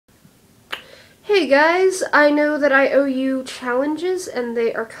Hey guys, I know that I owe you challenges and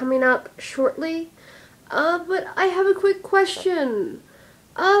they are coming up shortly, but I have a quick question.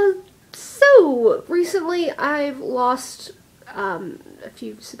 So recently I've lost, a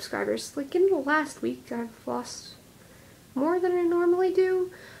few subscribers. Like in the last week I've lost more than I normally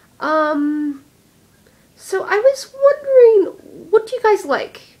do. So I was wondering, what do you guys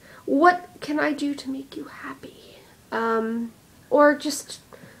like? What can I do to make you happy? Or just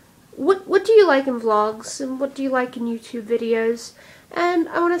what do you like in vlogs, and what do you like in YouTube videos? And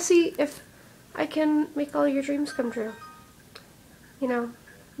I want to see if I can make all your dreams come true. You know,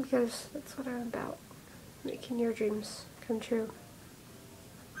 because that's what I'm about. Making your dreams come true.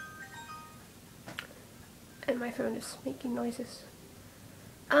 And my phone is making noises.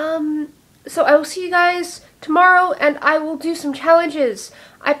 So I will see you guys tomorrow, and I will do some challenges.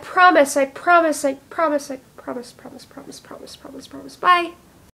 I promise, I promise, I promise, I promise, promise, promise, promise, promise, promise. Bye!